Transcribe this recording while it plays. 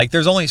Like,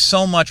 there's only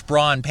so much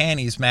bra and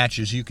panties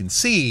matches you can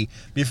see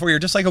before you're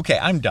just like, okay,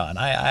 I'm done.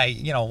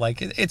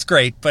 It's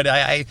great, but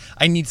I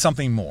need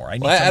something more. I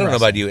don't know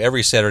about you.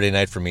 Every Saturday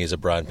night for me is a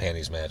bra and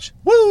panties match.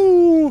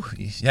 Woo!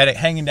 You had it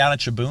hanging down at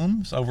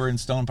Shaboom's over in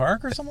Stone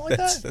Park or something like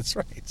that? That's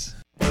right.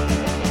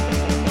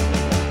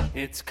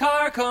 It's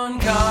car con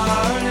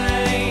carne.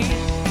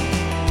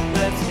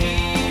 Let's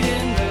eat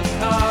in the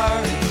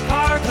car. It's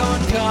car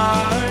con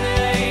carne.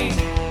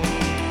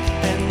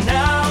 And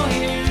now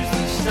here's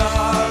the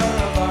star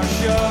of our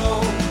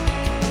show,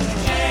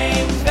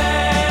 James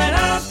Van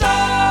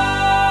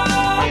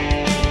Alstyne.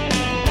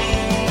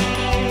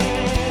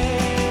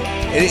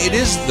 It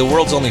is the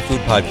world's only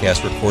food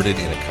podcast recorded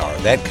in a car.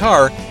 That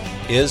car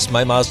is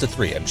my Mazda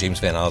 3. I'm James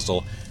Van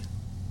Alstyne.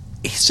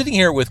 He's sitting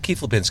here with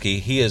Keith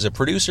Lipinski. He is a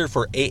producer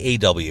for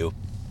AAW,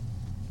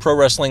 pro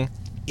wrestling,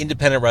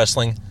 independent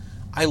wrestling.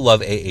 I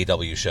love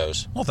AAW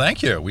shows. Well,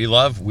 thank you. We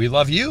love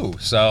you.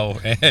 So,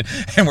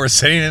 and we're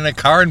sitting in a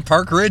car in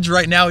Park Ridge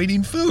right now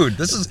eating food.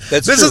 This is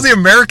the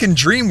American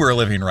dream we're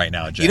living right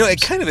now, James. You know, it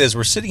kind of is.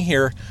 We're sitting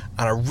here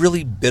on a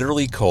really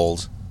bitterly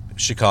cold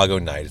Chicago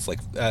night. It's like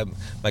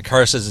my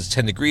car says it's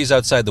 10 degrees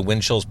outside. The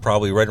wind chill's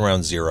probably right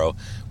around 0.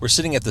 We're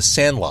sitting at the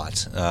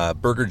Sandlot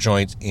burger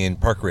joint in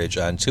Park Ridge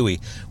on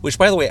Toohey, which,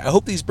 by the way, I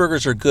hope these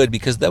burgers are good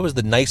because that was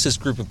the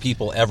nicest group of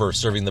people ever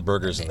serving the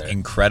burgers in there.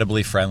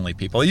 Incredibly friendly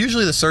people.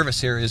 Usually the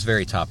service here is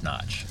very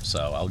top-notch,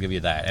 so I'll give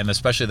you that. And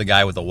especially the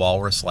guy with the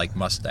walrus-like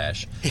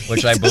mustache,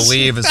 which I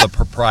believe is the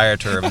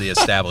proprietor of the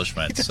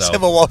establishment. He does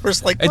have a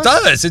walrus-like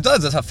mustache. It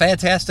does. It's a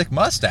fantastic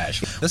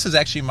mustache. This is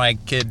actually my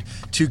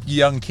two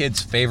young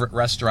kids' favorite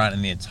restaurant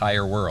in the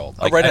entire world.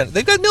 They've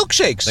got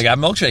milkshakes. They got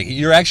milkshake.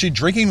 You're actually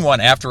drinking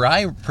one after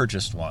I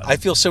purchased one. I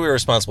feel so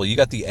irresponsible. You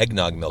got the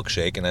eggnog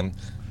milkshake, and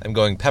I'm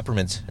going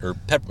peppermint or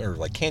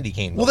like candy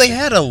cane milkshake. Well, they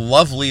had a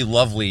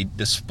lovely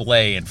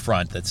display in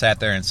front that sat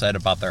there and said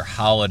about their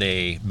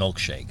holiday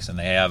milkshakes, and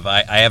I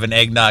have an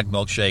eggnog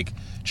milkshake.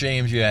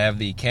 James, you have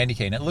the candy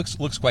cane. It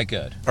looks quite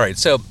good. All right,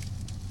 so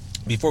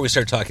before we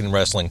start talking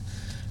wrestling,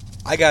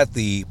 I got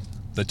the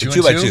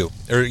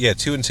 2x2, or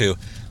 2 and 2,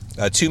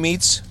 2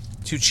 meats.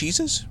 2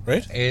 cheeses,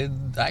 right?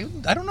 And I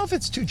don't know if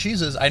it's 2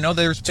 cheeses. I know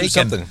there's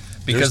bacon. Something.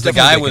 Because the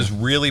guy was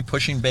really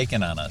pushing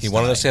bacon on us. He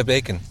wanted us to have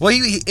bacon. Well,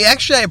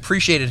 actually, I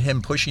appreciated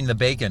him pushing the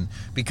bacon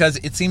because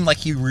it seemed like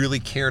he really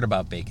cared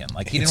about bacon.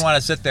 Like, he didn't want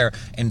to sit there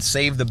and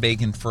save the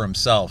bacon for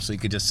himself, so he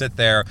could just sit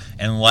there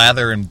and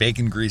lather in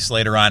bacon grease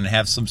later on and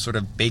have some sort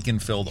of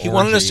bacon-filled orgy.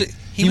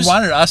 He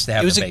wanted us to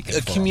have the bacon. It was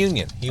a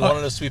communion. He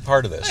wanted us to be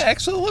part of this. Yeah,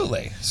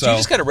 absolutely. So you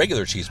just got a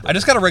regular cheeseburger. I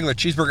just got a regular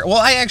cheeseburger. Well,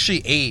 I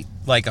actually ate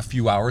like a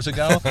few hours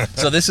ago.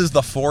 So this is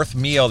the 4th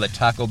meal that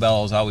Taco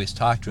Bell has always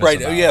talked to us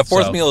about. Right, yeah,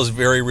 4th meal is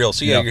very real.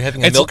 So you're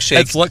having a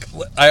milkshake.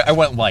 I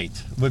went light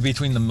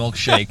between the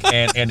milkshake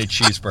and a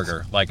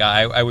cheeseburger. Like,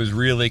 I was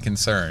really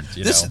concerned.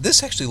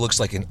 This actually looks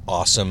like an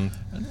awesome...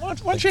 Why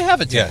don't you have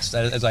a taste?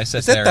 As I said,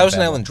 is that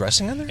Thousand Island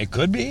dressing on there? It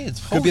could be. It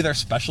could be their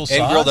special sauce.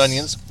 And grilled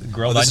onions. This is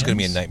going to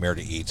be a onions. nightmare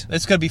to eat.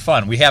 It's going to be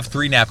fun. We have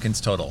 3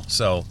 napkins total.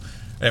 So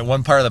at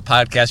one part of the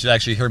podcast, you'll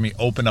actually hear me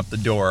open up the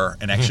door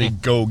and actually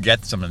go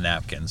get some of the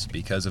napkins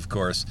because, of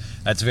course,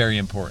 that's very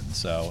important.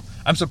 So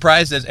I'm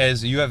surprised,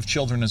 as you have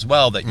children as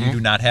well, that you do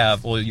not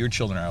have, well, your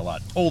children are a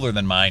lot older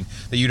than mine,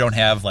 that you don't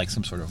have, like,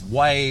 some sort of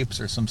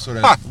wipes or some sort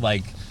of,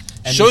 like...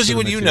 Shows you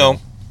what you know.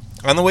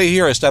 On the way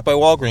here, I stopped by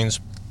Walgreens.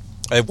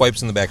 I have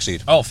wipes in the back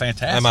seat. Oh,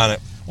 fantastic. I'm on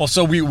it. Well,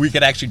 so we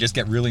could actually just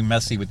get really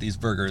messy with these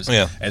burgers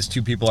as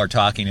 2 people are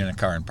talking in a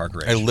car in Park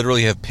Ridge. I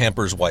literally have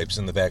Pampers wipes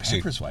in the back seat.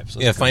 Pampers wipes?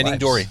 Yeah, Finding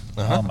wipes. Dory.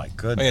 Oh, my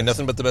goodness. Oh, yeah,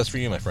 nothing but the best for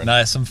you, my friend.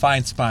 No, some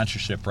fine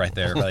sponsorship right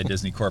there by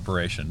Disney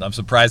Corporation. I'm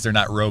surprised they're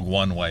not Rogue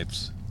One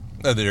wipes.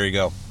 Oh, there you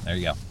go. There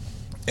you go.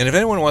 And if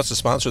anyone wants to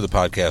sponsor the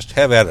podcast,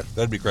 have at it.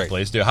 That'd be great.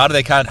 Please do. How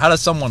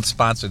does someone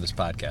sponsor this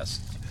podcast?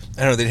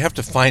 I don't know. They'd have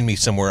to find me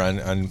somewhere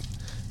on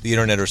the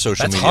internet or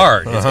social media. That's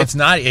hard. It's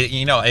not,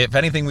 if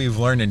anything we've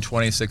learned in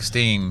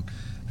 2016,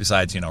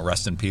 besides,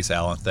 rest in peace,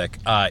 Alan Thicke,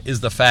 is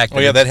the fact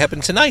that... that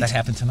happened tonight. That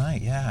happened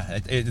tonight, yeah.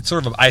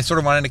 I sort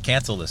of wanted to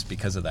cancel this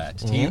because of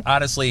that.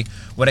 Honestly,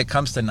 when it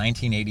comes to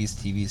 1980s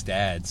TV's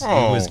dads, it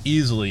was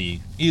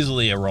easily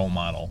a role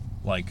model.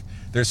 Like,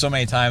 there's so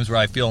many times where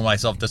I feel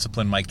myself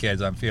discipline my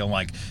kids. I'm feeling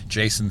like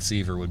Jason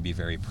Seaver would be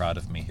very proud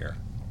of me here.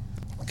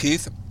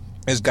 Keith,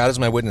 as God is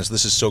my witness,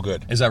 this is so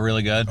good. Is that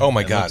really good? Oh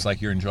my God! It looks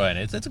like you're enjoying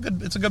it. It's a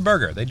good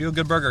burger. They do a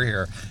good burger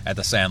here at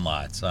the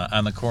Sandlots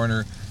on the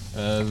corner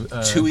of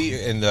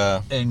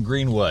Toohey and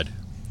Greenwood.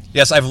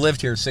 Yes, I've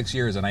lived here 6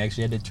 years, and I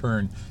actually had to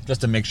turn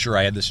just to make sure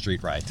I had the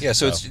street right. Yeah,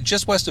 so it's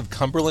just west of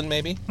Cumberland,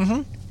 maybe.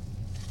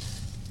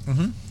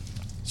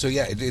 So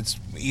yeah, it's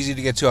easy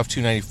to get to off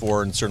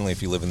 294, and certainly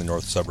if you live in the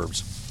north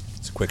suburbs.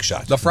 It's a quick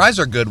shot. The fries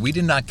are good. We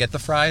did not get the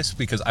fries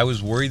because I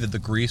was worried that the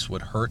grease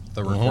would hurt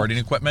the recording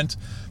equipment,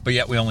 but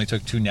yet we only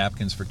took 2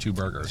 napkins for 2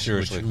 burgers,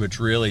 Seriously. which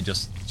really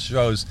just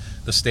shows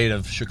the state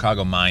of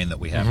Chicago mind that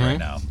we have right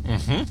now.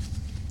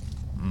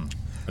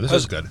 This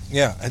is good.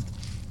 Yeah.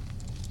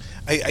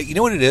 I you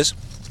know what it is?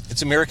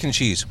 It's American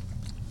cheese.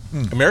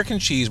 American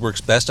cheese works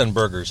best on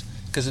burgers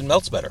because it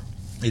melts better.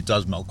 It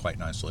does melt quite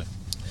nicely.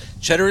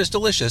 Cheddar is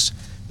delicious,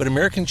 but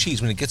American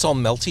cheese, when it gets all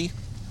melty,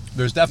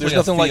 There's definitely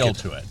There's nothing a feel like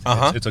it. to it.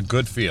 Uh-huh. It's a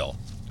good feel.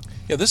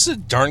 yeah, this is a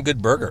darn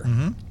good burger.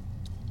 Mm-hmm.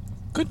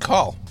 Good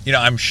call. You know,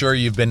 I'm sure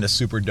you've been to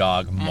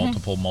Superdog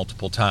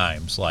multiple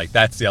times. Like,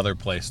 that's the other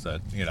place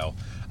that, you know,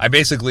 I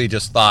basically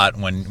just thought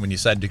when you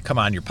said to come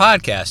on your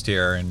podcast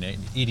here and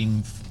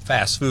eating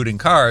fast food in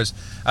cars,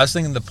 I was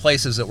thinking the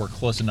places that were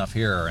close enough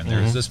here, and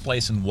there's this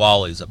place in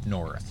Wally's up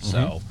north.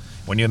 So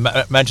when you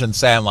mentioned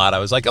Sandlot, I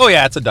was like, oh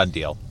yeah, it's a done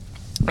deal.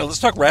 All right, let's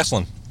talk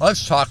wrestling.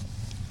 Let's talk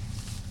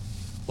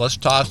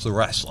the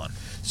wrestling.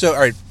 So, all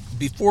right,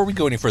 before we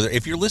go any further,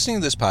 if you're listening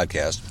to this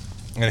podcast,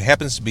 and it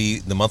happens to be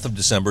the month of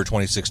December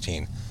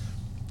 2016,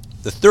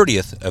 the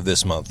 30th of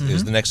this month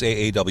is the next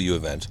AAW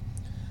event,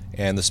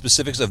 and the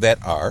specifics of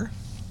that are...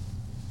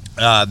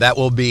 That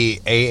will be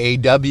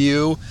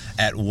AAW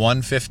at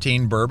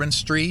 115 Bourbon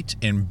Street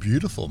in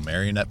beautiful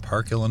Marionette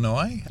Park,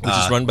 Illinois. which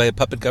is run by a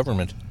puppet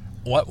government.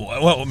 What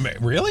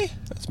really?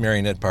 That's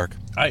Marionette Park.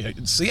 I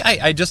see.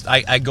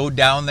 I go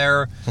down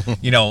there,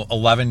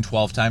 11,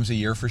 12 times a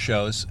year for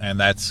shows,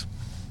 and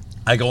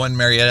I go in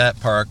Marionette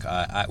Park.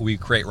 We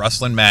create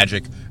wrestling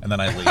magic, and then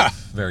I leave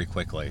very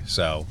quickly.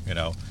 So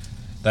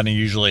then I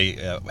usually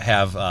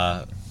have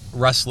a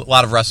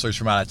lot of wrestlers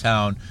from out of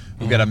town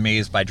who get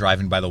amazed by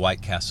driving by the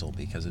White Castle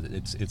because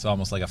it's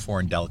almost like a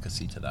foreign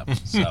delicacy to them.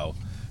 So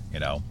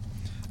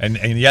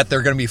And yet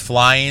they're going to be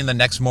flying the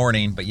next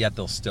morning, but yet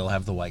they'll still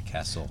have the White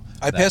Castle.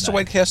 I passed the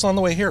White Castle on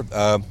the way here.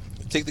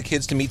 Take the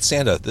kids to meet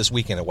Santa this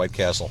weekend at White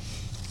Castle.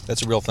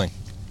 That's a real thing.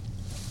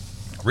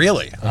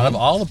 Really? Out of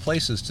all the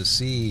places to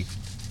see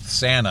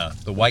Santa,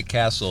 the White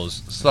Castle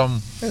is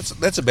some...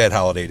 That's a bad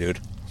holiday, dude.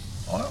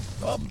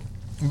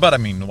 But I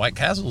mean, the White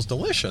Castle is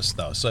delicious,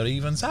 though, so it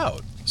evens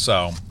out.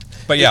 So,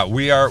 but yeah,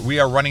 we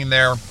are running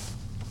there.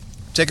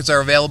 Tickets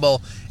are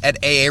available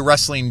at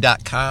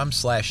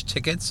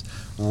aawrestling.com/tickets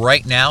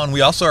right now, and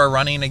we also are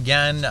running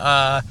again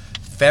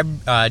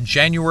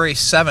January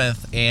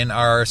 7th in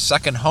our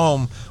second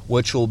home,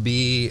 which will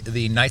be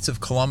the Knights of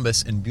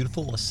Columbus in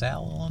beautiful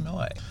LaSalle,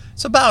 Illinois.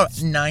 It's about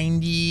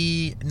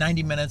 90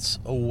 minutes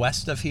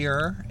west of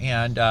here,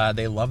 and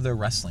they love their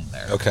wrestling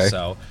there. Okay.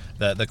 So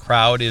the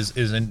crowd is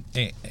in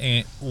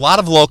a lot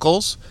of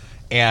locals,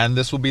 and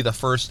this will be the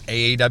first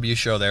AAW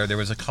show there. There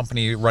was a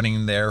company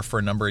running there for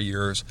a number of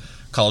years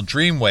called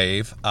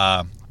Dreamwave,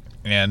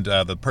 and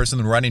the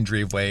person running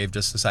Dreamwave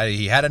just decided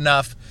he had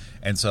enough,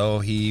 and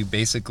so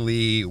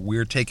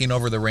we're taking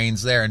over the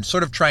reins there and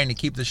sort of trying to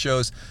keep the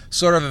shows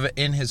sort of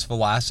in his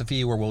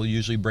philosophy, where we'll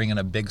usually bring in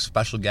a big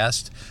special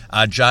guest.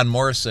 John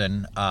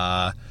Morrison,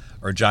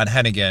 or John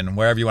Hennigan,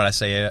 wherever you want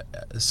to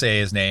say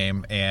his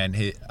name, and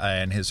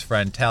his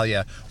friend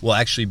Talia will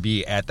actually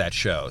be at that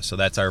show. So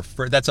that's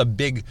a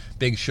big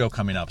show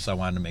coming up. So I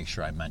wanted to make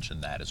sure I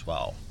mentioned that as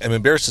well. I'm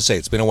embarrassed to say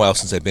it's been a while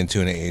since I've been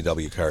to an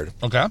AAW card.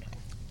 Okay.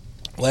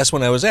 Last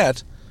one I was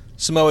at,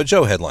 Samoa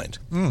Joe headlined.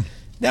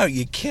 Now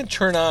you can't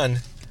turn on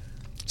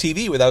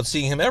TV without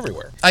seeing him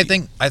everywhere. I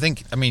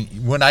mean,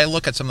 when I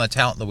look at some of the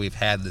talent that we've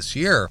had this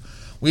year,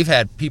 we've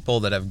had people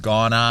that have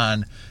gone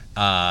on.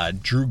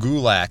 Drew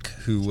Gulak,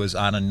 who was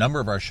on a number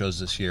of our shows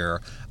this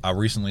year,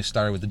 recently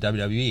started with the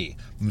WWE.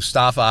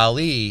 Mustafa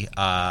Ali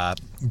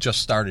just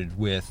started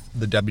with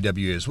the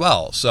WWE as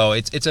well. So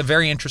it's a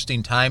very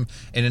interesting time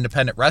in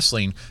independent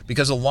wrestling,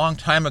 because a long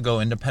time ago,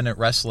 independent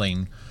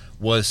wrestling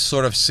was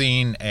sort of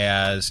seen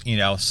as,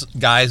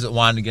 guys that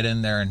wanted to get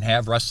in there and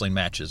have wrestling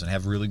matches and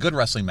have really good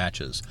wrestling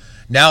matches.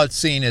 Now it's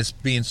seen as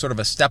being sort of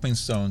a stepping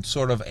stone,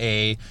 sort of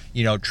a,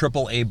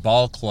 AAA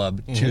ball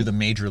club to the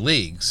major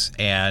leagues.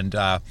 And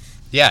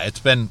it's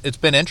been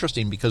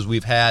interesting, because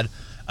we've had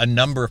a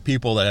number of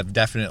people that have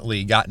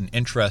definitely gotten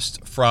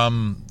interest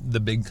from the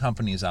big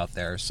companies out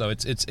there. So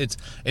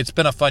it's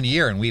been a fun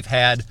year, and we've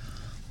had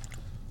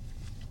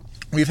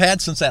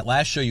since that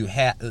last show you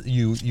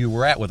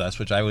were at with us,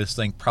 which I always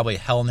think probably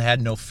Hell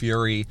Had No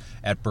Fury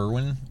at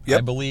Berwyn, yep.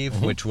 I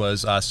believe, which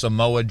was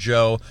Samoa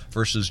Joe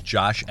versus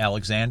Josh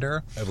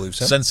Alexander. I believe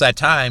so. Since that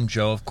time,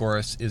 Joe, of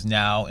course, is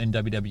now in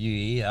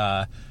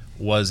WWE.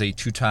 Was a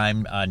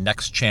two-time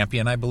Next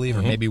champion, I believe,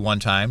 or maybe one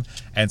time.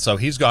 And so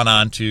he's gone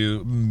on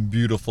to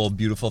beautiful,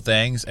 beautiful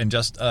things. And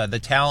just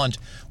the talent,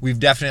 we've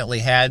definitely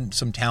had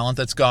some talent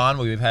that's gone.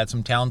 We've had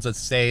some talent that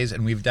stays,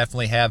 and we've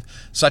definitely have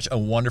such a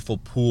wonderful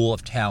pool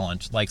of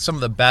talent. Like, some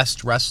of the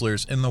best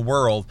wrestlers in the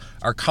world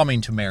are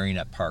coming to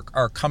Marionette Park,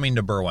 are coming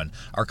to Berwyn,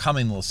 are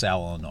coming to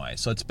LaSalle, Illinois.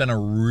 So it's been a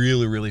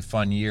really, really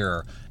fun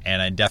year.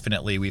 And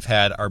we've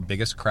had our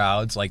biggest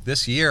crowds. Like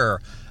this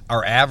year,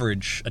 our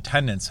average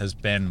attendance has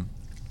been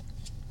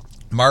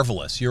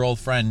marvelous. Your old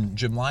friend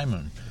Jim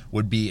Lyman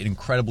would be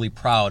incredibly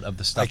proud of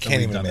the stuff that can't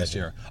we've even done this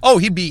imagine. year. Oh,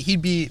 he'd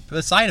be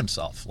beside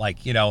himself.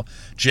 Like, you know,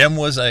 Jim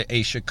was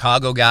a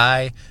Chicago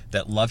guy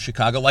that loved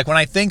Chicago. Like, when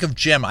I think of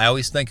Jim, I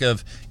always think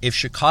of, if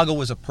Chicago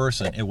was a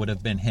person, it would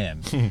have been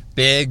him.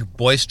 Big,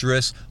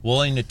 boisterous,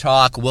 willing to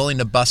talk, willing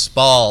to bust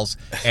balls.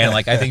 And,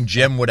 like, I think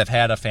Jim would have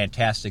had a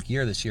fantastic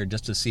year this year,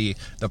 just to see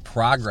the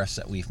progress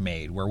that we've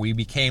made, where we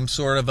became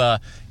sort of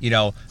a, you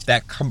know,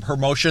 that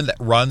promotion that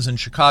runs in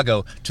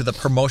Chicago to the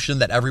promotion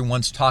that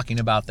everyone's talking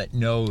about that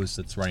knows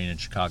that's running in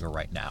Chicago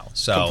right now.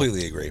 So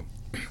Completely agree.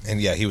 And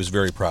yeah, he was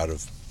very proud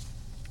of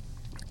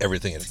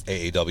everything at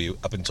AAW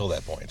up until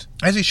that point.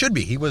 As he should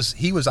be. He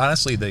was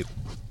honestly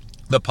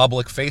the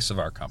public face of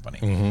our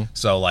company.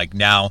 So, like,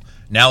 now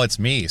it's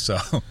me. So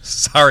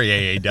sorry,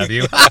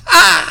 AAW.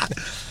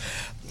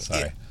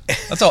 Sorry.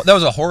 That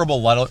was a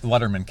horrible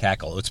Letterman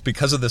cackle. It's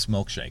because of this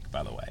milkshake,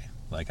 by the way.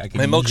 Like,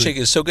 My milkshake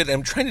is so good.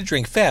 I'm trying to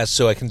drink fast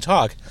so I can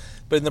talk,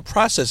 but in the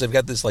process, I've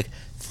got this like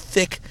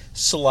thick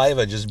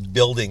saliva just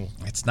building.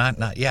 It's not.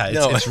 Yeah,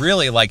 No. it's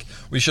really like,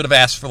 we should have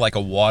asked for like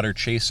a water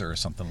chaser or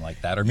something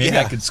like that, or maybe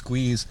Yeah. I could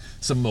squeeze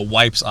some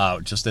wipes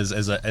out just as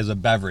a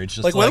beverage.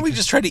 Just Like, why don't we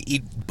just try to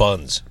eat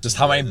buns? just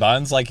how many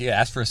buns? Like, you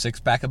asked for a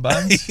 6-pack of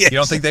buns. Yes. You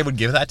don't think they would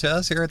give that to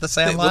us here at the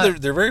Sandlot? Well,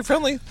 they're very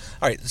friendly.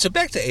 All right, so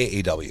back to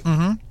AAW.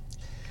 Mm-hmm.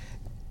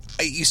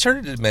 You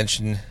started to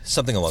mention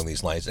something along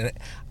these lines, and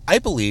I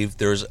believe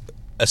there's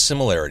a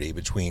similarity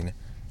between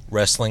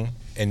wrestling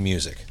and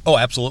music. Oh,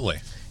 absolutely.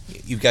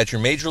 You've got your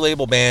major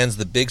label bands,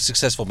 the big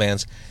successful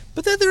bands,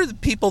 but then there are the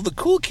people, the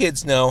cool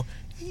kids know,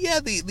 yeah,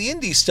 the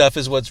indie stuff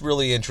is what's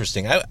really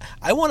interesting.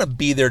 I want to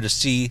be there to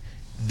see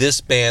this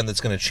band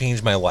that's going to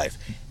change my life.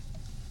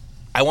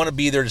 I want to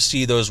be there to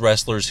see those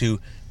wrestlers who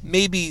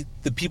maybe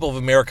the people of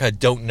America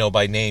don't know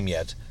by name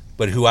yet,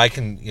 but who I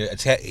can, you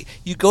know,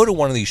 you go to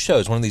one of these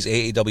shows, one of these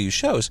AAW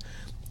shows,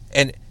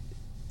 and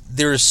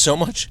there is so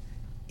much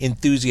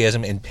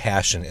enthusiasm and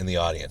passion in the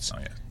audience. Oh,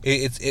 yeah.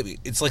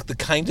 It's like the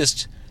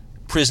kindest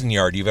prison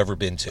yard you've ever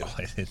been to.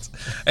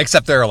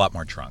 Except they're a lot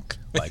more drunk.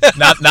 Like,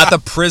 not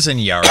the prison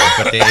yard,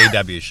 but the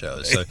AEW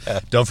shows. So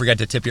don't forget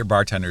to tip your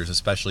bartenders,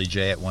 especially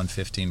Jay at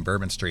 115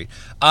 Bourbon Street.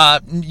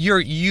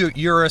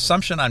 Your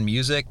assumption on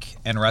music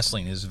and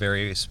wrestling is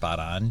very spot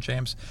on,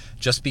 James,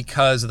 just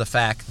because of the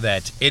fact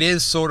that it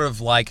is sort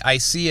of like, I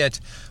see it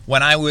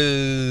when I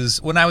was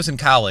in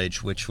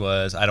college, which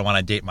was, I don't want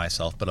to date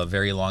myself, but a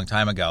very long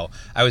time ago.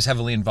 I was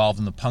heavily involved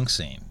in the punk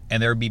scene,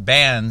 and there would be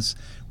bands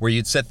where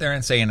you'd sit there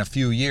and say, in a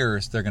few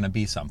years, they're going to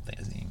be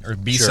something or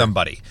be Sure.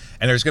 somebody.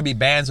 And there's going to be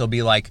bands that'll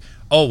be like,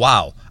 oh,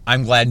 wow,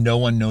 I'm glad no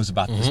one knows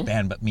about this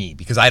band but me,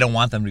 because I don't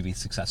want them to be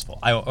successful.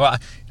 Let me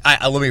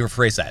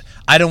rephrase that.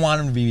 I don't want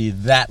them to be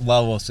that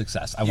level of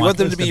success. I want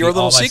them this to be your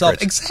little all myself.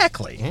 secret.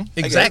 Exactly.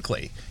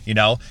 Exactly. You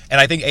know? And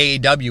I think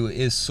AEW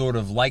is sort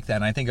of like that.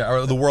 And I think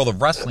the world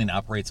of wrestling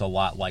operates a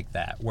lot like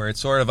that, where it's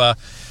sort of a,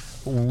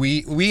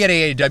 we at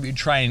AAW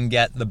try and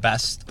get the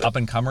best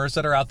up-and-comers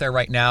that are out there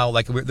right now.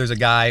 Like, there's a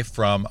guy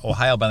from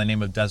Ohio by the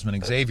name of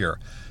Desmond Xavier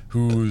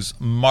who's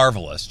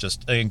marvelous,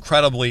 just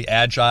incredibly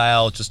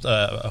agile, just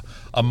a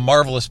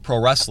marvelous pro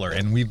wrestler.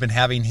 And we've been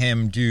having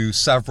him do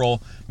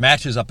several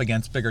matches up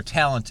against bigger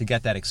talent to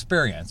get that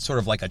experience, sort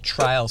of like a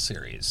trial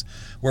series,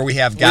 where we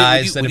have guys that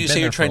have been there for a while. Would you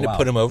say you're trying to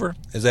put him over?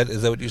 Is that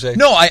what you say?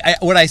 No,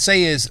 what I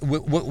say is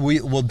what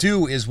we will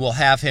do is we'll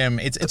have him.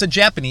 It's a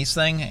Japanese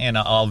thing, and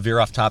I'll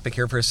veer off topic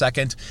here for a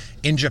second.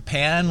 In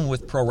Japan,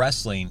 with pro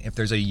wrestling, if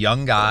there's a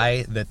young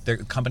guy that their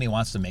company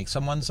wants to make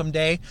someone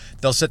someday,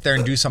 they'll sit there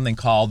and do something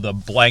called the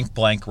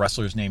blank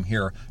wrestler's name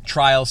here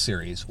trial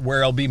series,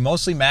 where it'll be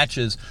mostly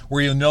matches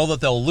where you'll know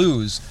that they'll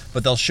lose,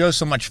 but they'll show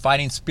so much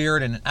fighting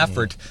spirit and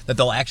effort that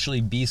they'll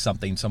actually be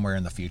something somewhere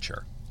in the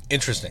future.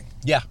 Interesting.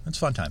 Yeah, it's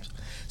fun times.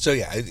 So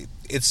yeah,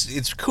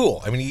 it's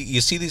cool. I mean,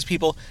 you see these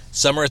people.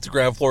 Some are at the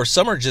ground floor.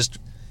 Some are just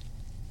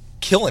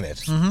killing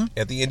it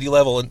at the indie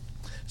level, and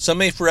some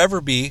may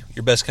forever be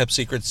your best kept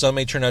secret. Some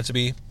may turn out to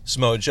be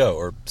Samoa Joe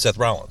or Seth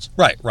Rollins.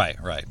 Right.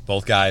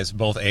 Both guys,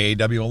 both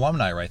AAW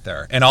alumni right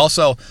there. And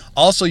also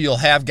you'll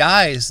have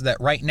guys that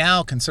right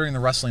now, considering the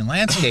wrestling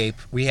landscape,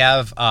 we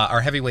have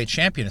our heavyweight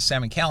champion is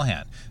Sami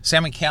Callihan.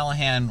 Sami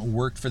Callihan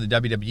worked for the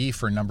WWE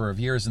for a number of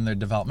years in their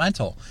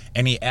developmental,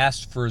 and he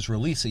asked for his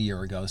release a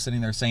year ago,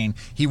 sitting there saying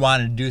he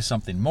wanted to do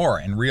something more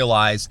and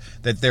realized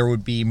that there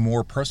would be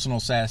more personal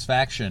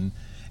satisfaction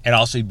and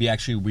also he'd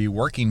be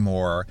working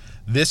more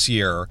this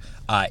year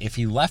if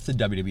he left the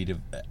WWE to,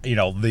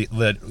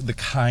 the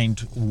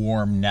kind,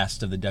 warm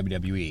nest of the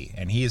WWE.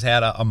 And he's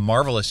had a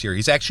marvelous year.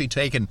 He's actually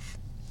taken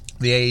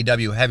the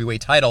AEW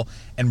heavyweight title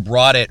and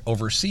brought it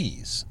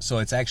overseas. So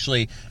it's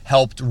actually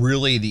helped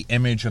really the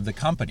image of the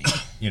company.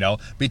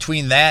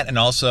 Between that and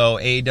also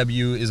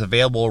AEW is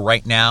available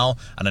right now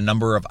on a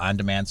number of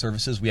on-demand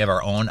services. We have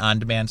our own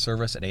on-demand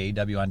service at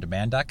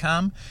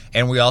AEWOnDemand.com,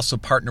 and we also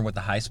partner with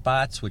the High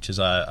Spots, which is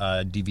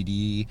a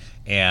DVD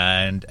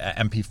and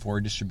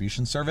MP4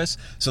 distribution service.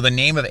 So the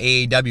name of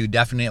AEW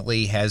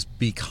definitely has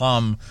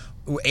become...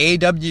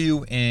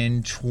 AEW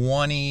in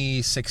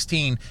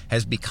 2016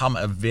 has become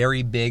a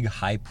very big,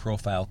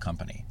 high-profile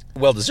company.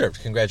 Well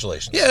deserved.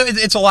 Congratulations. Yeah,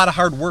 it's a lot of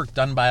hard work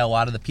done by a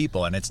lot of the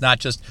people, and it's not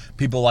just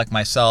people like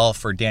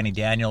myself or Danny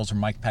Daniels or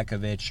Mike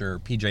Pekovich or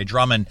PJ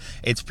Drummond.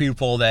 It's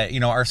people that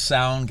are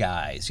sound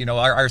guys.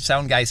 Our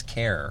sound guys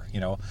care.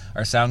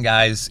 Our sound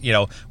guys.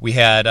 We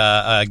had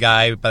a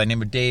guy by the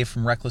name of Dave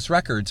from Reckless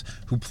Records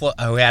who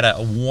had a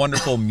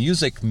wonderful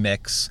music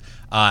mix.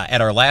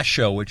 At our last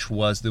show, which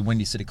was the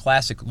Windy City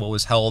Classic, what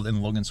was held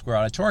in Logan Square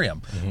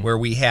Auditorium, where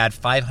we had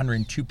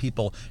 502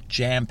 people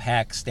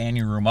jam-packed,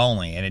 standing room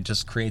only, and it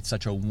just creates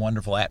such a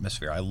wonderful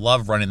atmosphere. I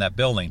love running that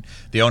building.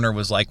 The owner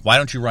was like, why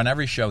don't you run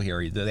every show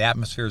here? The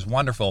atmosphere is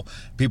wonderful.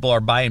 People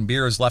are buying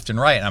beers left and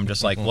right. And I'm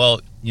just like,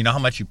 well, you know how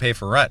much you pay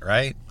for rent,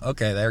 right?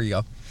 Okay, there you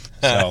go.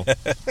 So...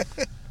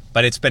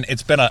 But it's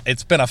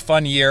been a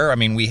fun year. I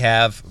mean, we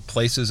have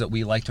places that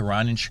we like to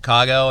run in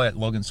Chicago at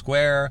Logan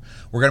Square.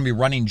 We're going to be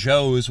running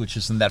Joe's, which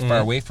isn't that far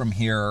away from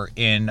here,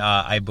 in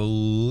I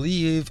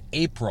believe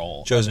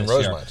April. Joe's in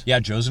Rosemont. Yeah,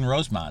 Joe's in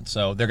Rosemont.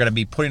 So they're going to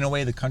be putting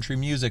away the country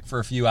music for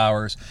a few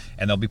hours,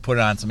 and they'll be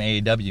putting on some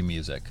AEW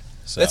music.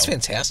 So that's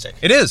fantastic.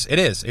 It is.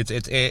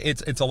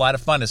 It's a lot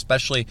of fun,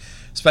 especially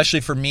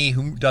for me,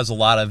 who does a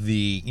lot of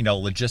the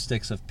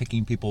logistics of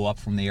picking people up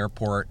from the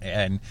airport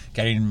and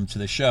getting them to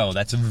the show.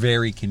 That's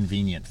very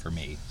convenient for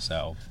me.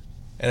 So,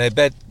 and I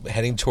bet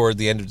heading toward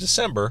the end of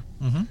December,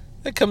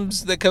 that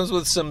comes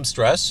with some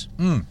stress.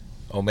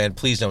 Oh man,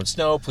 please don't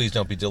snow. Please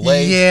don't be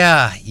delayed.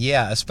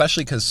 Yeah.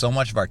 Especially because so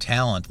much of our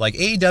talent, like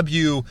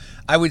AEW,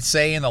 I would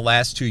say in the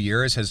last 2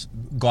 years has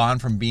gone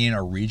from being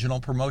a regional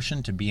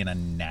promotion to being a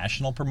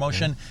national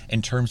promotion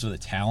in terms of the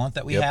talent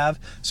that we have.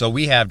 So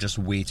we have just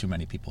way too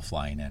many people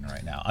flying in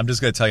right now. I'm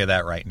just going to tell you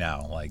that right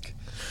now.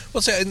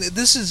 Well, so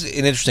this is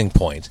an interesting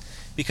point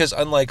because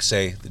unlike,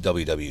 say, the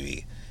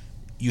WWE,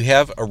 you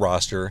have a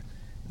roster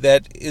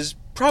that is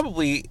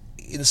probably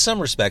in some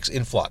respects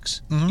in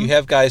flux. You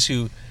have guys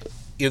who.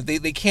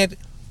 They can't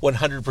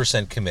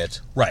 100%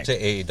 commit to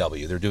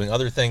AEW. They're doing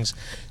other things.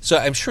 So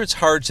I'm sure it's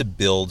hard to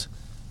build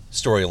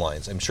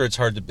storylines. I'm sure it's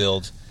hard to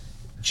build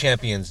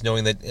champions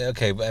knowing that,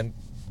 okay,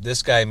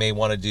 this guy may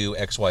want to do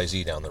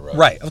XYZ down the road.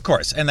 Right, of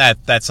course. And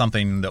that's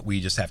something that we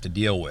just have to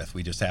deal with.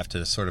 We just have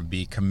to sort of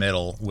be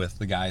committal with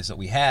the guys that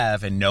we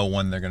have and know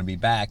when they're going to be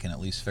back and at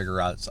least figure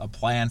out a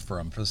plan for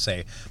them, per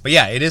se. But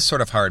yeah, it is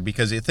sort of hard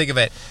because you think of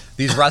it,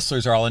 these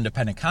wrestlers are all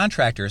independent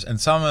contractors,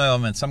 and some of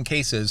them, in some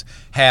cases,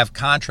 have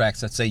contracts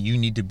that say you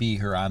need to be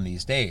here on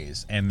these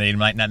days, and they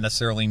might not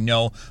necessarily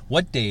know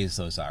what days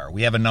those are.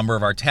 We have a number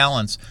of our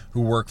talents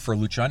who work for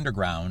Lucha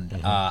Underground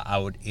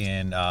out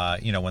in,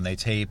 when they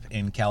tape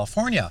in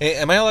California. Hey,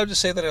 am I allowed to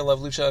say that I love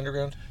Lucha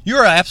Underground?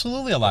 You're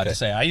absolutely allowed to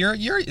say.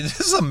 This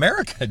is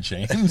America,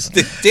 James.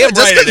 Damn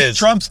right it is.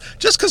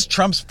 Just because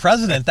Trump's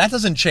president, that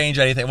doesn't change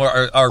anything.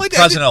 Or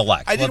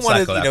president-elect. I didn't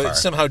want to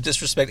somehow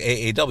disrespect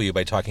AAW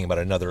by talking about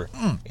another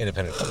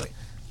independent company.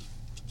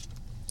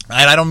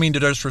 And I don't mean to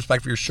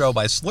disrespect your show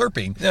by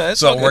slurping,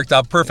 so it worked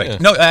out perfect. Yeah.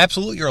 No,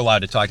 absolutely you're allowed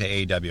to talk to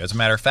AEW. As a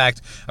matter of fact,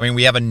 I mean,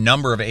 we have a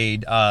number of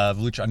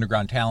Lucha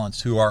Underground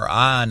talents who are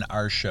on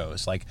our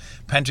shows. Like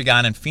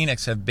Pentagon and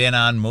Phoenix have been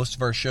on most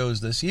of our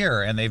shows this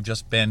year, and they've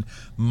just been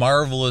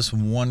marvelous,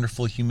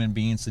 wonderful human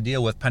beings to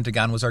deal with.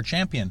 Pentagon was our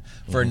champion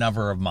for a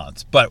number of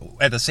months. But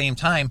at the same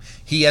time,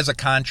 he has a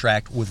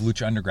contract with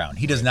Lucha Underground.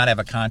 He does not have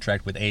a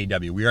contract with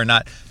AEW. We are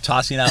not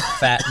tossing out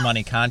fat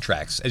money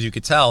contracts. As you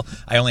could tell,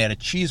 I only had a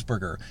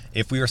cheeseburger.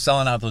 If we were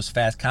selling out those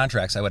fast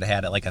contracts, I would have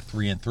had it like a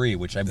 3-3,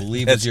 which I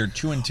believe is your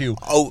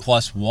 2-2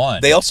 plus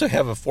 1. They also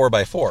have a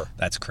 4x4.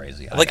 That's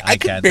crazy. I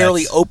could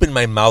barely open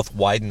my mouth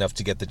wide enough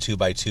to get the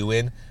 2x2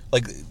 in.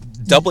 Like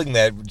doubling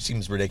that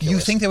seems ridiculous. You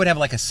think they would have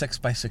like a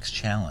 6x6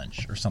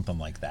 challenge or something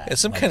like that? Yeah,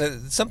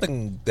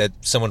 something that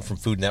someone from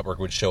Food Network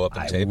would show up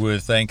and tape. I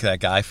would think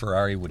that Guy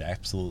Ferrari would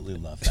absolutely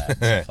love that and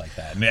stuff like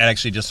that, and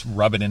actually just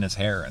rub it in his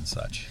hair and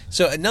such.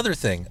 So another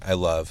thing I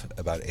love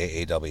about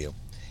AAW.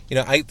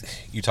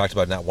 You talked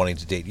about not wanting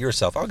to date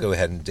yourself. I'll go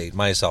ahead and date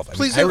myself.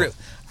 Please do.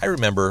 I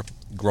remember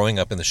growing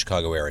up in the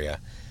Chicago area.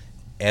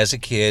 As a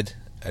kid,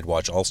 I'd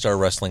watch All-Star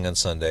Wrestling on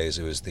Sundays.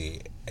 It was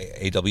the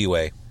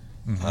AWA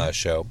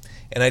show.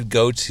 And I'd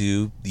go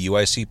to the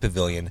UIC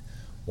Pavilion.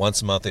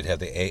 Once a month, they'd have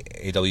the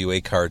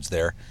AWA cards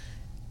there.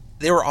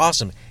 They were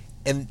awesome.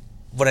 And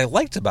what I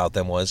liked about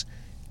them was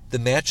the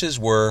matches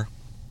were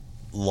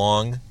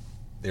long.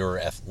 They were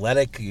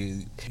athletic.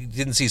 You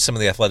didn't see some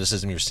of the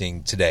athleticism you're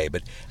seeing today,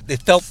 but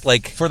it felt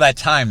like... For that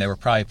time, they were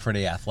probably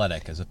pretty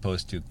athletic as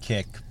opposed to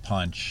kick,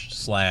 punch,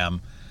 slam,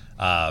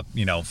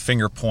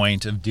 finger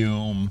point of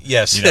doom.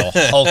 Yes.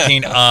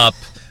 Hulking up,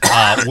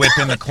 whip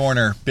in the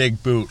corner,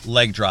 big boot,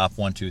 leg drop,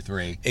 1, 2,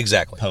 3.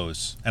 Exactly.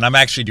 Pose. And I'm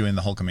actually doing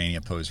the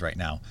Hulkamania pose right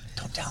now.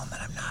 Don't tell him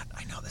that I'm not.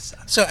 I know this.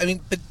 So, I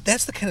mean, but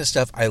that's the kind of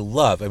stuff I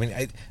love. I mean,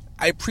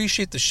 I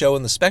appreciate the show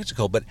and the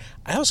spectacle, but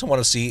I also want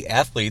to see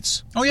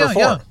athletes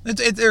perform.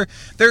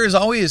 There is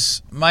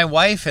always. My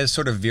wife has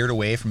sort of veered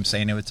away from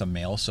saying it's a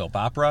male soap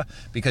opera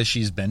because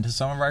she's been to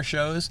some of our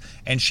shows,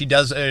 and she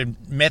does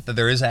admit that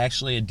there is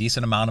actually a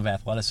decent amount of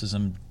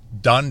athleticism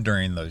done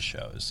during those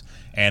shows,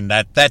 and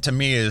that to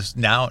me is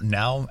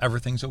now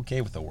everything's okay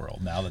with the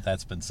world now that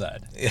that's been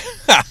said.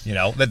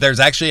 That there's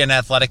actually an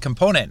athletic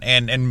component,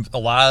 and a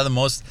lot of the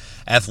most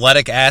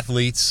athletic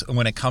athletes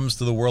when it comes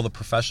to the world of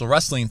professional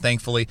wrestling,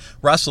 thankfully,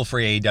 wrestle for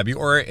AEW,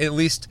 or at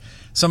least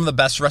some of the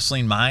best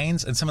wrestling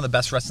minds and some of the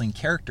best wrestling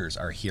characters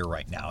are here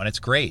right now, and it's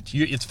great.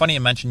 It's funny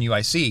you mentioned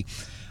UIC.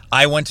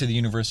 I went to the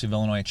University of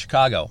Illinois at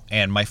Chicago,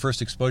 and my first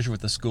exposure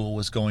with the school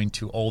was going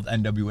to old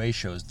NWA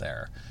shows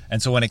there.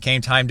 And so when it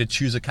came time to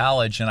choose a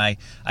college, and I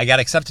got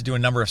accepted to a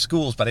number of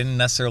schools, but I didn't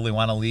necessarily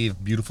want to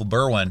leave beautiful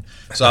Berwyn.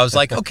 So I was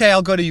like, okay,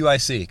 I'll go to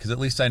UIC, because at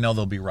least I know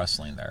there'll be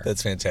wrestling there.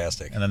 That's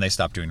fantastic. And then they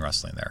stopped doing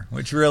wrestling there,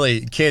 which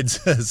really, kids,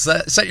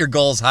 set your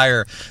goals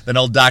higher than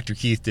old Dr.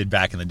 Keith did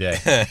back in the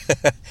day.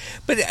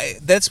 But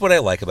that's what I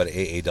like about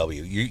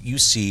AAW. You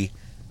see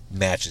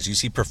matches, you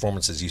see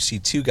performances, you see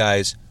two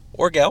guys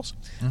or gals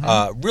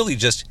really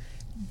just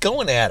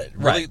going at it,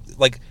 really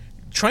like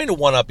trying to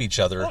one up each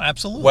other. Oh,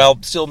 absolutely.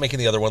 While still making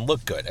the other one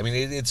look good. I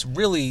mean, it's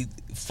really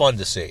fun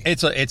to see.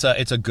 It's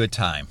a good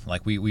time.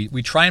 Like we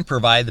try and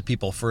provide the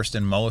people first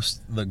and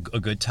most a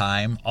good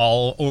time.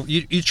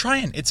 You try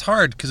and it's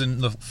hard because in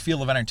the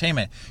field of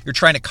entertainment, you're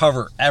trying to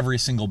cover every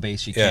single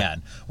base you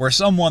can. Where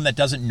someone that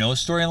doesn't know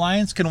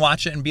storylines can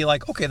watch it and be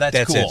like, okay,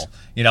 that's cool.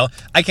 It.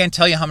 I can't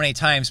tell you how many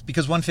times,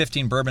 because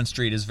 115 Bourbon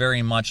Street is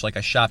very much like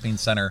a shopping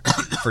center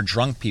for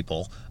drunk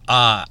people.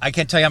 I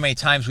can't tell you how many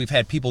times we've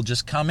had people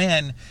just come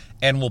in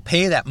and will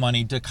pay that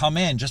money to come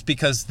in just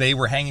because they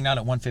were hanging out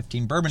at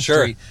 115 Bourbon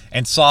Street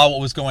and saw what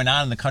was going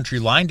on in the country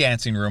line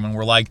dancing room and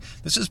were like,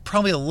 this is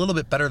probably a little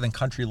bit better than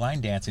country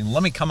line dancing.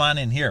 Let me come on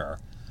in here.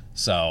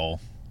 So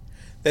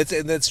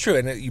that's true.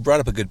 And you brought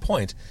up a good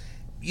point.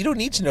 You don't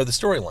need to know the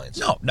storylines.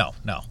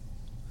 No.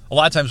 A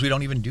lot of times we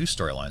don't even do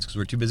storylines because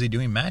we're too busy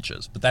doing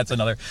matches. But that's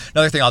another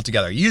thing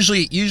altogether.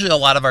 Usually a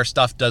lot of our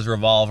stuff does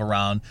revolve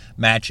around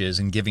matches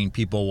and giving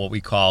people what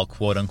we call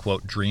quote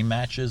unquote dream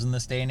matches in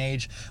this day and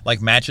age.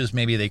 Like matches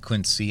maybe they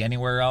couldn't see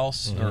anywhere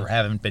else or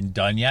haven't been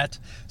done yet.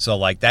 So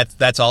like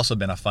that's also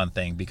been a fun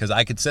thing because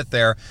I could sit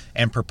there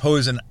and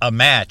propose a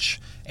match,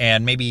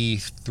 and maybe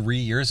 3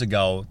 years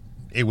ago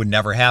it would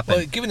never happen.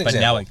 Well, give an but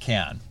example. Now it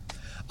can.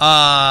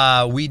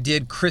 We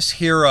did Chris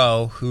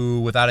Hero,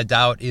 who without a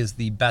doubt is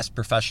the best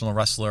professional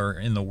wrestler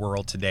in the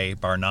world today,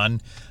 bar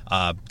none.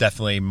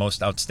 Definitely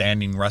most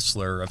outstanding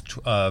wrestler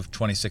of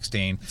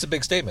 2016. It's a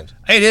big statement.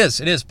 It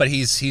is, but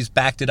he's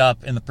backed it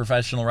up in the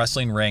professional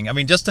wrestling ring. I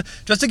mean, just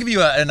to give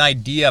you an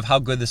idea of how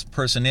good this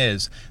person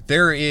is,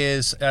 there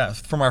is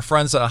from our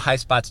friends at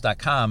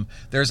highspots.com,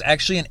 there's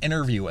actually an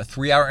interview, a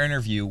 3-hour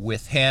interview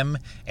with him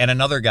and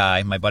another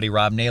guy, my buddy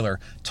Rob Naylor,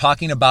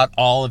 talking about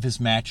all of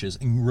his matches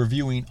and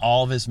reviewing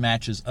all of his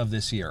matches of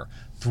this year.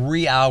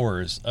 3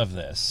 hours of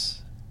this.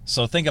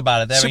 So think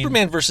about it.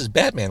 Superman versus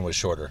Batman was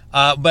shorter.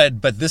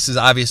 But this is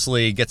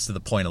obviously gets to the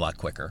point a lot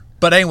quicker.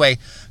 But anyway,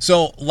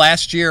 so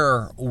last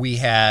year we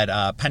had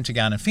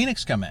Pentagon and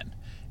Phoenix come in.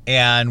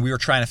 And we were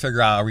trying to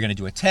figure out, are we going to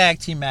do a tag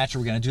team match? Are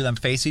we going to do them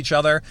face each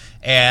other?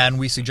 And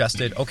we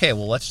suggested, okay,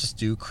 well, let's just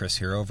do Chris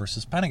Hero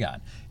versus Pentagon.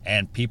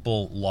 And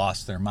people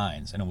lost their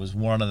minds. And it was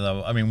one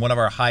of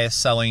our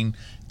highest selling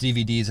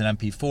DVDs and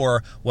MP4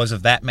 was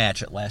of that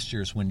match at last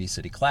year's Windy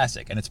City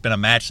Classic. And it's been a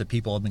match that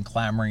people have been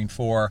clamoring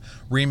for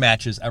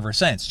rematches ever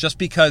since. Just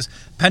because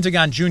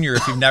Pentagon Jr.,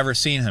 if you've never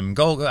seen him,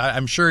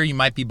 I'm sure you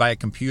might be by a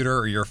computer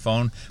or your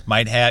flip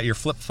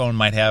phone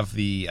might have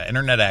the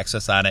internet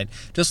access on it.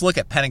 Just look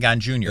at Pentagon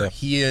Jr. Yeah.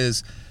 He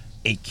is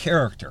a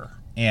character.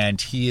 And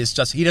he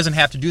doesn't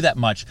have to do that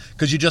much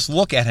because you just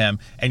look at him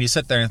and you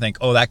sit there and think,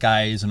 oh, that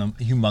guy is a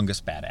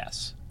humongous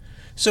badass.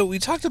 So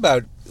let's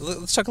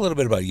talk a little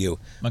bit about you.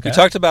 Okay. We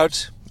talked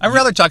about... I'd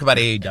rather talk about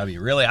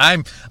AEW, really.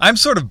 I'm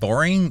sort of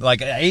boring. Like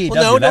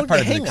AEW, that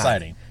part is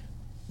exciting.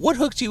 What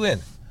hooked you in?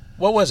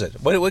 What was it?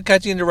 What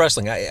got you into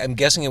wrestling? I'm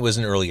guessing it was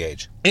an early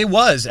age. It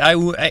was.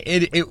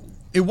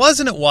 It was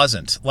and it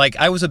wasn't. Like,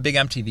 I was a big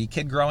MTV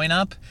kid growing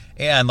up,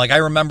 and like I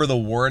remember the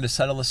war to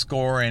settle the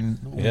score and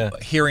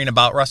hearing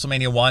about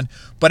WrestleMania 1,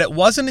 but it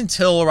wasn't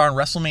until around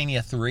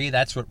WrestleMania 3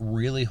 that's what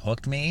really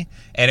hooked me.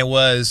 And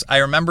I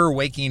remember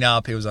waking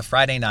up, it was a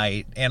Friday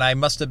night, and it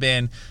was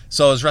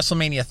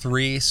WrestleMania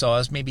 3, so I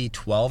was maybe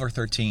 12 or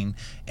 13,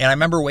 and I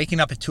remember waking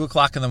up at 2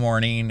 o'clock in the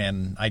morning,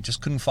 and I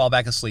just couldn't fall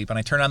back asleep, and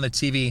I turned on the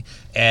TV,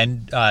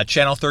 and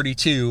Channel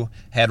 32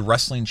 had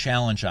Wrestling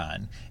Challenge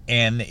on.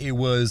 And it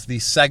was the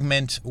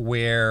segment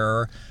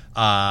where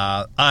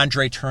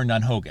Andre turned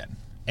on Hogan.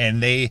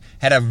 and they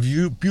had a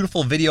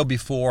beautiful video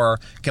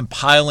before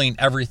compiling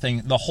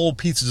everything, the whole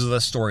pieces of the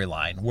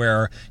storyline,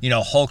 where,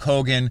 Hulk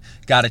Hogan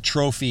got a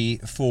trophy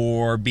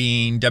for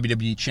being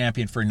WWE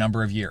champion for a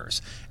number of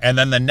years. And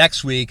then the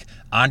next week,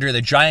 Andre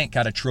the Giant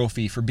got a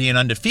trophy for being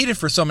undefeated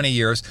for so many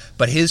years,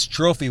 but his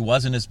trophy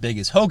wasn't as big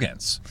as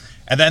Hogan's.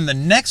 And then the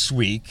next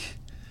week,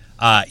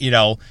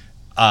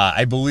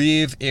 I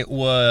believe it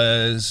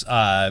was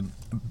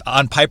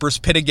on Piper's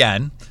Pit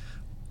again.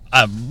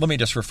 Let me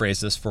just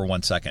rephrase this for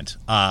 1 second.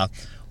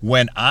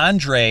 When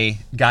Andre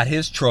got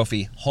his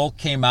trophy, Hulk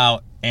came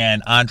out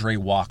and Andre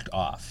walked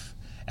off.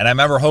 And I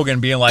remember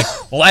Hogan being like,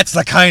 well, that's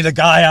the kind of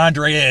guy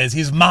Andre is.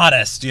 He's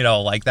modest,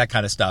 like that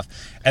kind of stuff.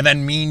 And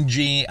then Mean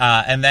Gene,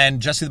 and then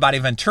Jesse the Body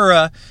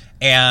Ventura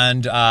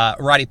and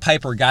Roddy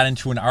Piper got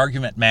into an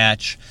argument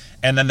match.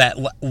 And then that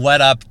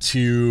led up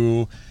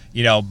to,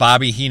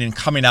 Bobby Heenan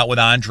coming out with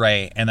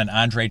Andre, and then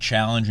Andre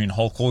challenging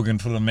Hulk Hogan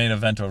for the main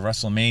event of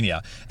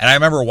WrestleMania. And I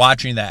remember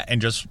watching that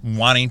and just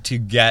wanting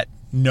to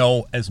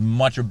know as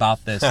much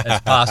about this as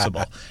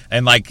possible.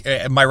 And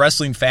my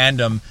wrestling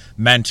fandom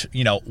meant,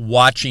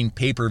 watching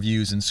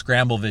pay-per-views and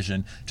Scramble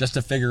Vision just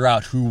to figure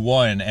out who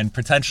won and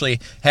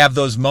potentially have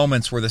those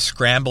moments where the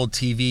scrambled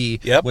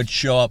TV would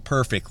show up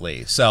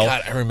perfectly. So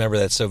God, I remember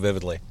that so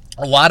vividly.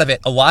 A lot of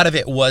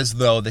it was,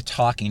 though, the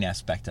talking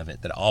aspect of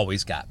it that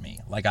always got me.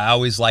 I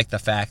always liked the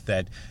fact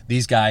that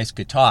these guys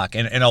could talk.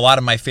 And a lot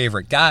of my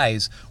favorite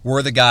guys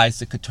were the guys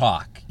that could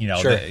talk.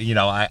 Sure.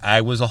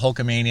 I was a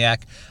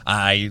Hulkamaniac.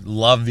 I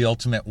love the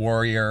Ultimate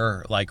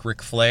Warrior, like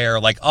Ric Flair,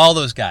 like all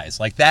those guys.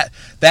 Like that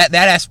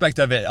aspect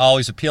of it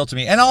always appealed to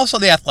me. And also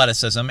the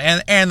athleticism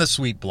and the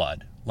sweet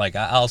blood.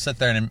 I'll sit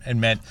there and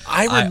admit,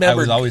 I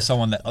was always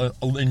someone that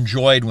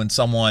enjoyed when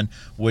someone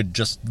would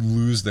just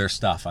lose their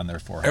stuff on their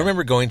forehead. I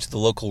remember going to the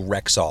local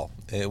Rexall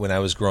when I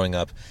was growing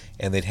up,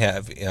 and they'd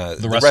have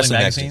the wrestling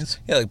magazines?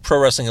 Yeah, like Pro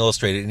Wrestling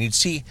Illustrated, and you'd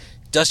see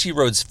Dusty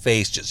Rhodes'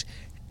 face just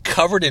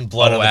covered in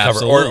blood on the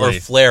cover, or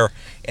Flair,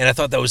 and I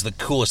thought that was the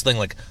coolest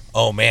thing.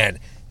 Oh man,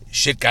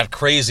 shit got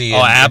crazy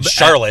in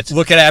Charlotte.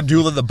 Look at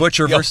Abdullah the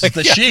Butcher versus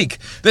the Sheik.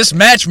 This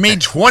match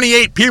made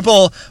 28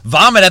 people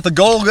vomit at the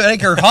Golden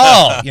Acre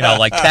Hall.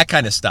 That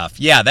kind of stuff.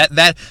 Yeah,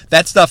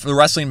 that stuff, the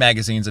wrestling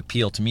magazines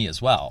appeal to me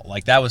as well.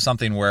 That was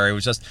something where it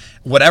was just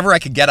whatever I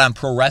could get on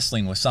pro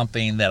wrestling was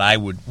something that I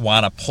would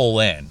want to pull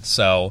in.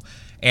 So,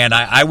 and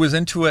I was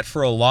into it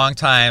for a long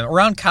time.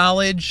 Around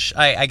college,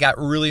 I got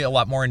really a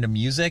lot more into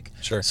music.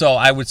 Sure. So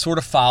I would sort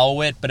of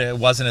follow it, but it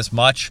wasn't as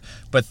much.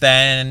 But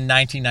then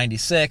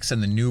 1996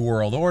 and the New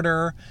World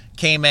Order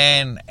came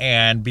in,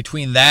 and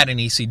between that and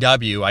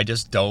ECW, I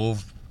just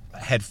dove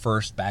head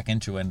first back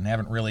into it and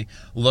haven't really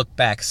looked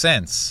back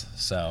since.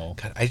 So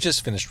God, I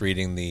just finished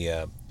reading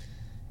the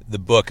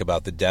book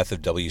about the death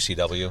of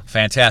WCW.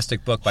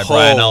 Fantastic book by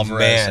Brian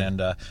Alvarez, man.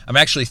 and I'm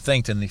actually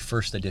thanked in the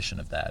first edition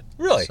of that.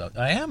 Really? So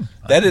I am.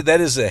 That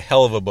is a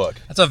hell of a book.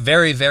 That's a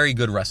very, very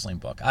good wrestling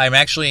book. I'm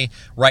actually,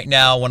 right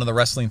now, one of the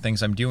wrestling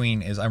things I'm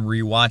doing is I'm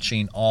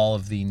rewatching all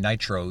of the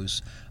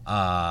Nitros.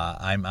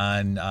 I'm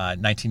on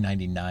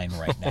 1999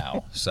 right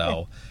now,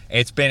 so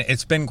it's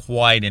been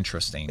quite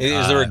interesting.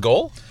 Is there a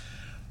goal?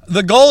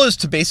 The goal is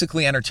to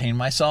basically entertain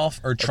myself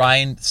or try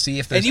and see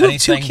if there's And you have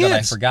anything 2 kids. that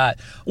I forgot.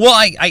 Well,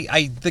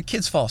 the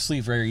kids fall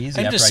asleep very easy.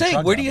 I'm after just I saying,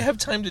 chug where them. do you have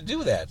time to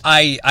do that?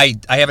 I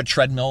have a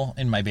treadmill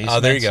in my basement. Oh,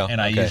 there you go. And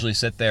I Okay. usually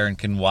sit there and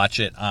can watch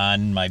it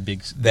on my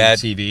big That-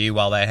 TV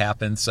while that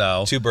happens.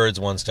 So 2 birds,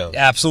 1 stone.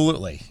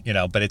 absolutely,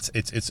 but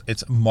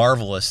it's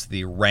marvelous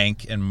the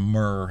rank and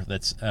myrrh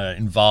that's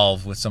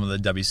involved with some of the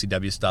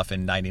WCW stuff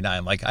in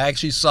 '99. I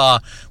actually saw,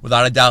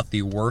 without a doubt,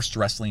 the worst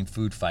wrestling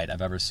food fight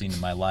I've ever seen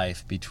in my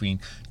life between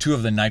 2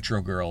 of the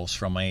Nitro girls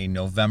from a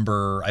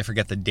November, I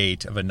forget the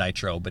date of a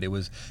Nitro, but it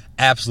was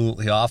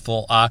absolutely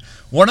awful.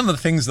 One of the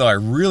things, though, I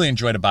really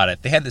enjoyed about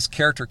it, they had this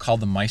character called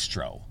the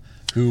Maestro,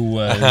 who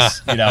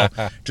was,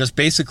 just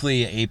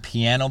basically a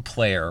piano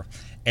player.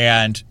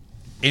 And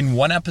in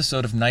one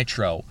episode of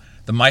Nitro,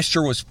 the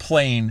Maestro was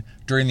playing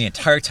during the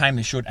entire time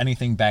they showed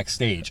anything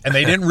backstage. And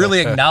they didn't really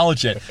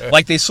acknowledge it.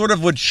 They sort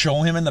of would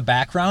show him in the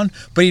background,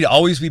 but he'd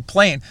always be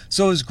playing.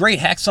 So it was great.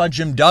 Hacksaw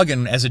Jim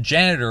Duggan, as a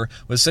janitor,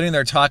 was sitting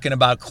there talking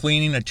about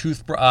cleaning a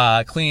toilet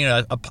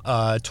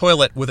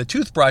with a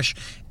toothbrush.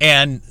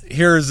 And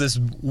here's this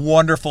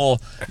wonderful,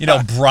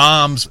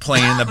 Brahms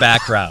playing in the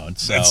background.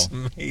 So That's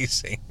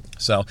amazing.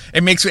 So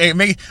it makes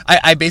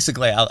I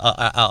basically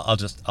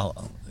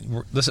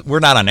listen, we're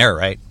not on air,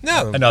 right?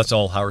 No. I know it's an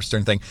old Howard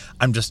Stern thing.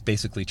 I'm just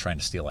basically trying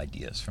to steal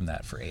ideas from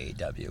that for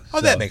AEW. Oh,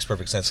 that makes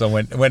perfect sense. So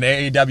when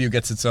AEW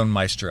gets its own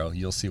Maestro,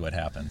 you'll see what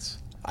happens.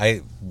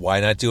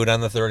 Why not do it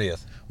on the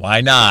 30th?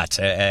 Why not?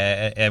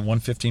 At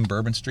 115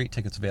 Bourbon Street,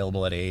 tickets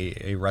available at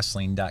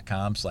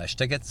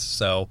awrestling.com/tickets.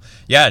 So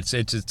yeah,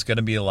 it's going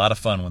to be a lot of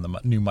fun when the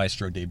new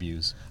Maestro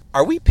debuts.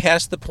 Are we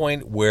past the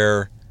point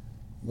where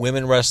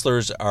women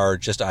wrestlers are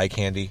just eye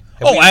candy?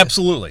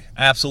 Absolutely.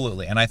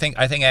 And I think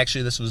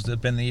actually this was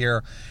been the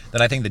year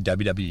that I think the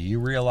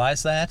WWE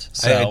realized that.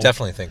 So, I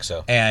definitely think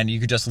so. And you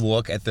could just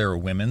look at their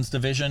women's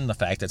division, the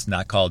fact that it's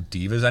not called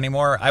Divas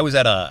anymore. I was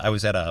at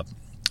a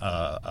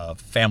a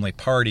family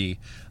party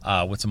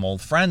with some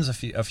old friends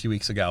a few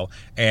weeks ago,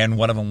 and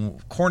one of them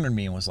cornered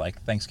me and was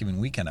like, Thanksgiving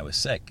weekend I was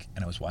sick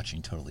and I was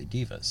watching Totally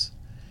Divas.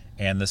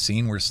 And the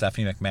scene where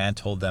Stephanie McMahon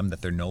told them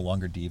that they're no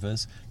longer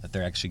divas, that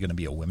they're actually going to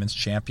be a women's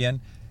champion,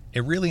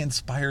 it really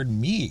inspired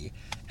me.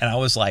 And I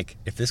was like,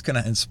 if this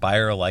going to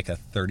inspire like a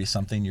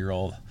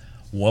 30-something-year-old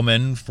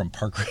woman from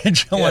Park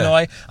Ridge,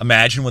 Illinois,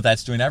 imagine what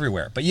that's doing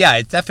everywhere. But yeah,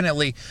 it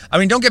definitely, I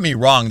mean, don't get me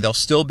wrong, there'll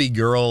still be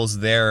girls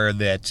there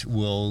that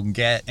will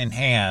get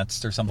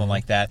enhanced or something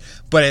like that,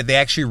 but they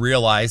actually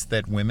realize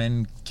that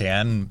women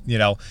can,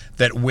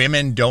 that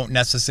women don't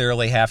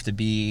necessarily have to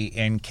be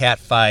in cat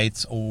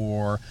fights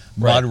or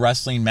mud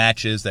wrestling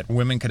matches, that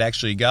women could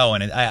actually go.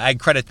 And I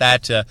credit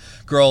that to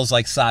girls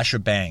like Sasha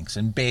Banks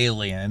and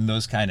Bayley and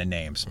those kind of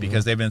names,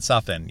 because they've been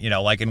suffering,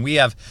 and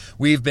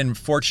we've been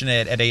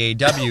fortunate at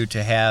AAW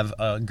to have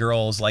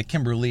girls like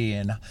Kimberly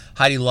and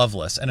Heidi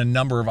Lovelace and a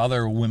number of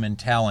other women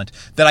talent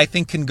that I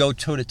think can go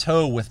toe to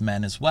toe with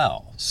men as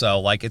well. So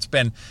like it's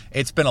been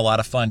a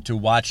lot of fun to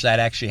watch that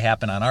actually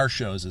happen on our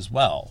shows as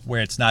well,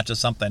 where it's not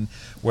just something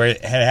where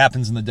it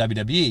happens in the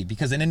WWE,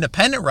 because in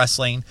independent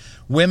wrestling,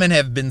 women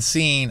have been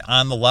seen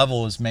on the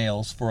level as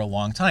males for a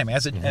long time,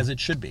 as it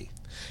should be.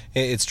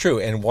 It's true.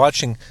 And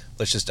watching,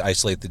 let's just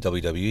isolate the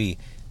WWE,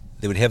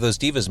 they would have those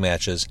Divas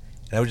matches,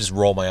 and I would just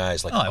roll my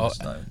eyes like,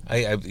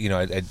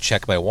 I'd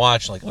check my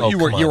watch, like,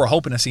 you were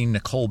hoping to see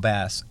Nicole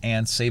Bass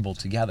and Sable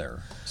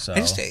together. So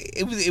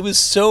it was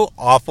so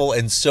awful,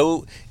 and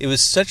it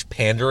was such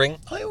pandering.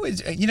 It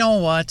was, you know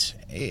what?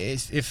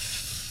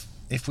 If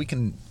we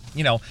can,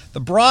 the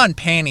bra and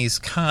panties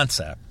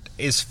concept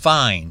is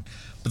fine.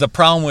 But the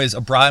problem is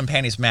a bra and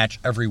panties match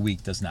every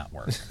week does not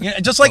work.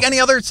 Just like any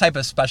other type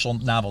of special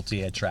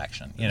novelty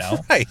attraction,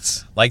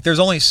 Right. Like there's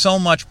only so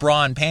much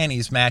bra and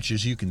panties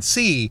matches you can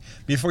see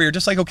before you're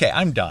just like, okay,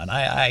 I'm done.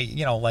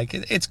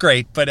 It's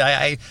great, but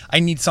I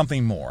need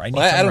something more. I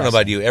don't know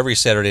about you. Every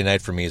Saturday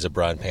night for me is a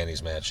bra and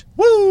panties match.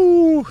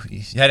 Woo!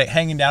 You had it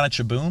hanging down at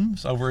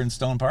Shaboom's over in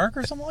Stone Park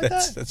or something like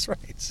that? That's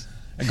right.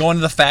 And going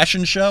to the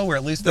fashion show, where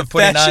at least they're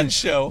putting fashion on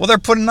show. Well, they're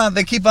putting on.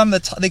 They keep on the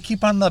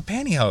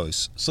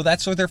pantyhose, so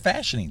that's what they're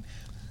fashioning.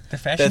 They're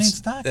fashioning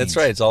stockings. That's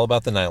right. It's all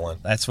about the nylon.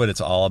 That's what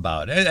it's all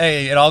about.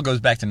 It all goes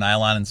back to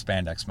nylon and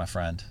spandex, my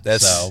friend.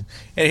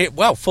 And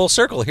wow, full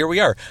circle. Here we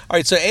are. All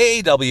right, so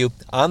AAW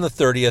on the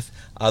 30th.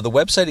 The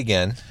website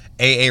again.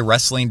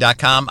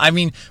 AAWrestling.com. I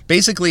mean,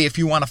 basically, if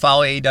you want to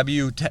follow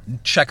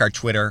AAW, check our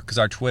Twitter, because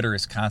our Twitter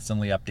is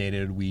constantly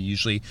updated. We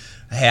usually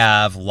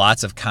have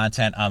lots of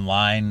content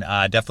online.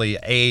 Definitely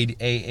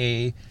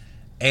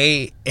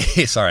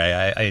sorry,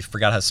 I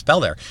forgot how to spell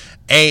there.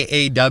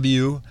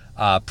 AAW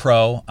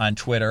Pro on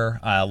Twitter.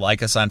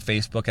 Like us on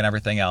Facebook and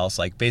everything else.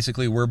 Like,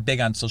 basically, we're big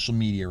on social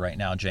media right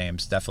now,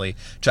 James. Definitely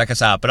check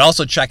us out. But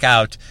also check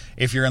out,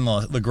 if you're in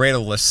the greater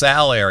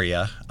LaSalle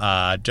area,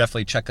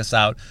 definitely check us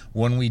out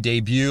when we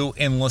debut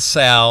in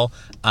LaSalle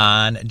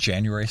on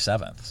January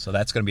 7th. So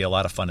that's going to be a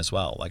lot of fun as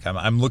well. Like,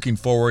 I'm looking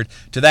forward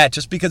to that,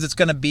 just because it's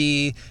going to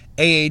be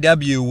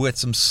AAW with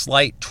some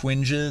slight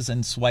twinges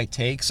and slight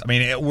takes. I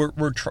mean, we're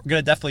going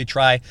to definitely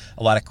try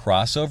a lot of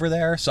crossover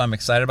there, so I'm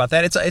excited about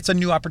that. It's a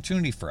new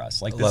opportunity for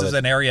us. Like, this is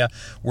an area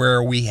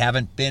where we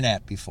haven't been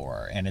at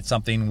before, and it's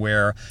something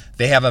where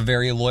they have a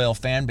very loyal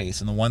fan base,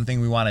 and the one thing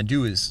we want to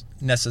do is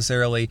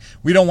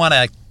we don't want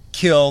to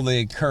kill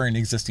the current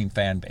existing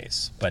fan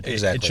base, but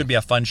it should be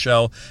a fun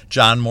show.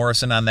 John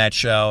Morrison on that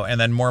show,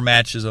 and then more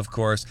matches, of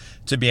course,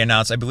 to be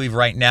announced. I believe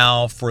right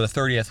now for the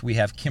 30th we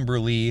have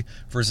Kimberly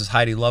versus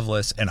Heidi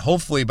Lovelace, and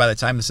hopefully by the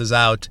time this is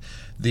out,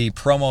 the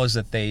promos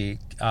that they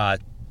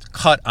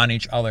cut on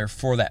each other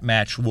for that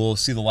match will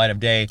see the light of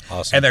day.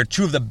 Awesome. And they're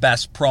two of the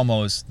best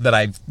promos that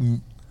I've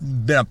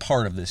been a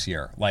part of this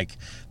year. Like,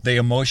 the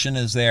emotion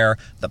is there,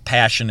 the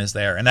passion is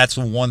there, and that's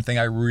the one thing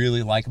I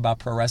really like about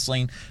pro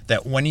wrestling,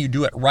 that when you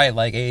do it right,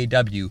 like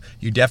AAW,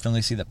 you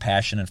definitely see the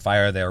passion and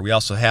fire there. We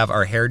also have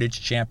our Heritage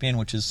Champion,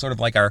 which is sort of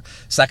like our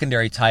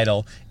secondary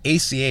title,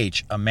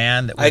 ACH, a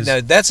man that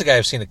was... that's a guy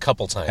I've seen a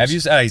couple times. Have you?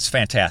 He's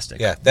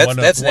fantastic. Yeah,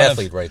 that's an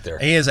athlete right there.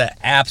 He is an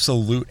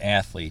absolute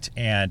athlete,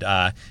 and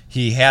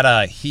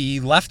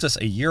he left us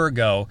a year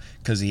ago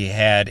because he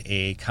had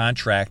a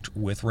contract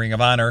with Ring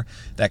of Honor.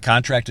 That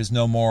contract is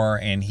no more,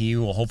 and he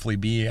will hopefully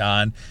be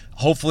on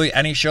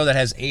any show that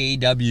has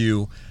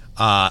AEW's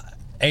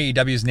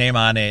name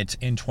on it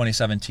in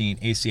 2017.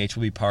 ACH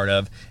will be part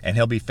of, and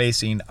he'll be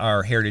facing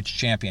our Heritage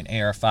Champion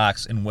AR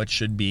Fox in what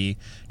should be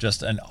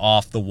just an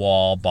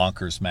off-the-wall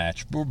bonkers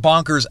match.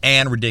 Bonkers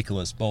and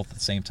ridiculous both at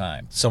the same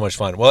time. So much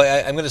fun. Well,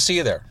 I'm going to see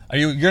you there.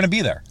 You're going to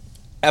be there?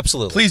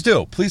 Absolutely. Please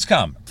do. Please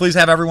come. Please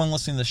have everyone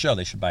listening to the show.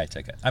 They should buy a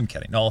ticket. I'm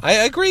kidding. No, I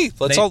agree.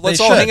 Let's all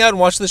hang out and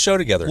watch the show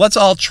together. Let's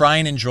all try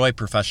and enjoy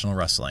professional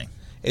wrestling.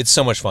 It's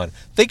so much fun.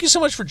 Thank you so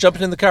much for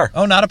jumping in the car.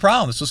 Oh, not a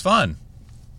problem. This was fun.